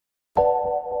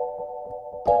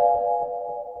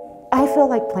feel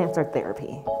like plants are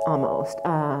therapy, almost.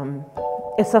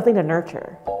 It's something to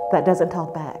nurture that doesn't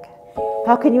talk back.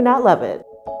 How can you not love it?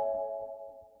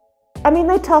 I mean,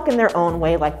 they talk in their own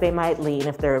way, like they might lean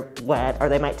if they're wet, or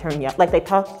they might turn yellow. Like they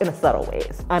talk in a subtle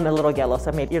ways. I'm a little yellow,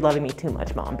 so maybe you're loving me too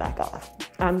much, Mom, back off.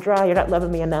 I'm dry, you're not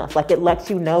loving me enough. Like it lets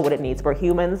you know what it needs, where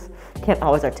humans can't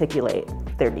always articulate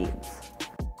their needs.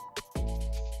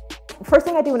 First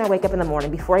thing I do when I wake up in the morning,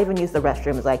 before I even use the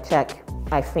restroom, is I check,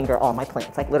 I finger all my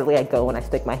plants. Like literally I go and I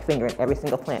stick my finger in every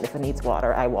single plant. If it needs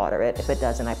water, I water it. If it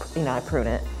doesn't, I prune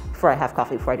it. Before I have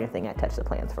coffee, before I do anything, I touch the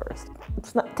plants first.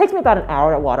 It takes me about an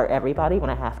hour to water everybody when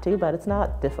I have to, but it's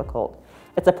not difficult.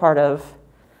 It's a part of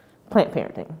plant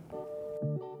parenting.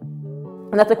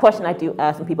 And that's a question I do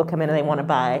ask when people come in and they want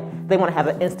to have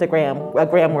a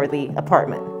gram-worthy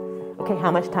apartment. Okay, how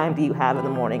much time do you have in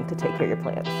the morning to take care of your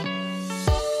plants?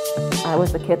 I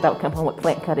was the kid that would come home with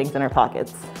plant cuttings in her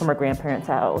pockets from her grandparents'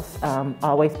 house,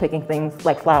 always picking things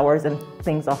like flowers and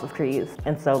things off of trees.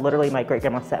 And so literally my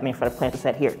great-grandma sat me in front of plants and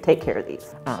said, here, take care of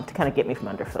these, to kind of get me from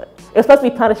underfoot. It was supposed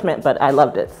to be punishment, but I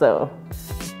loved it, so.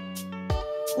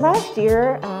 Last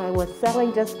year, I was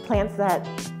selling just plants that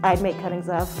I'd make cuttings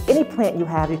of. Any plant you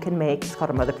have, you can make, it's called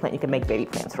a mother plant, you can make baby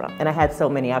plants from. And I had so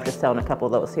many, I was just selling a couple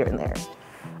of those here and there.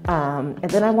 And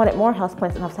then I wanted more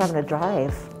houseplants, and I was having to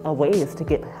drive a ways to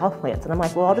get houseplants. And I'm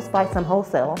like, well, I'll just buy some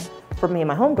wholesale for me and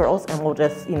my homegirls, and we'll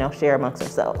just, share amongst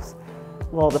ourselves.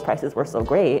 Well, the prices were so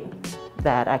great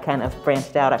that I kind of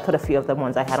branched out. I put a few of the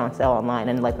ones I had on sale online,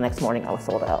 and like the next morning I was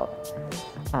sold out.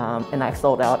 And I've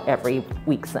sold out every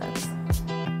week since.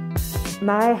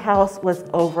 My house was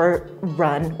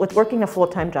overrun. With working a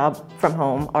full-time job from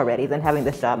home already, then having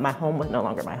this job, my home was no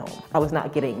longer my home. I was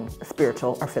not getting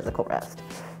spiritual or physical rest.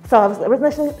 So I was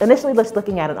initially just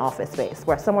looking at an office space,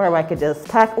 somewhere where I could just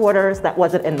pack orders that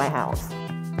wasn't in my house.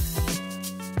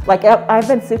 Like I've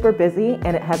been super busy,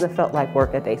 and it hasn't felt like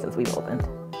work a day since we've opened.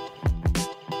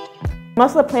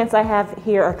 Most of the plants I have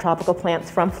here are tropical plants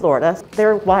from Florida.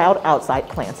 They're wild outside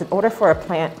plants. In order for a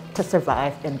plant to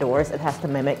survive indoors, it has to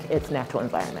mimic its natural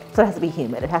environment. So it has to be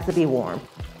humid, it has to be warm.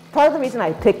 Part of the reason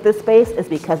I picked this space is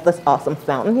because this awesome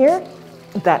fountain here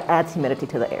that adds humidity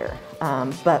to the air.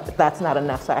 But that's not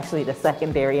enough, so I actually need a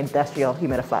secondary industrial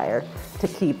humidifier to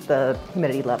keep the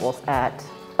humidity levels at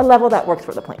a level that works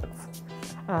for the plants.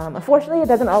 Unfortunately, it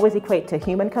doesn't always equate to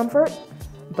human comfort,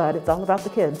 but it's all about the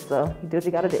kids, so you do what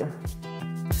you gotta do.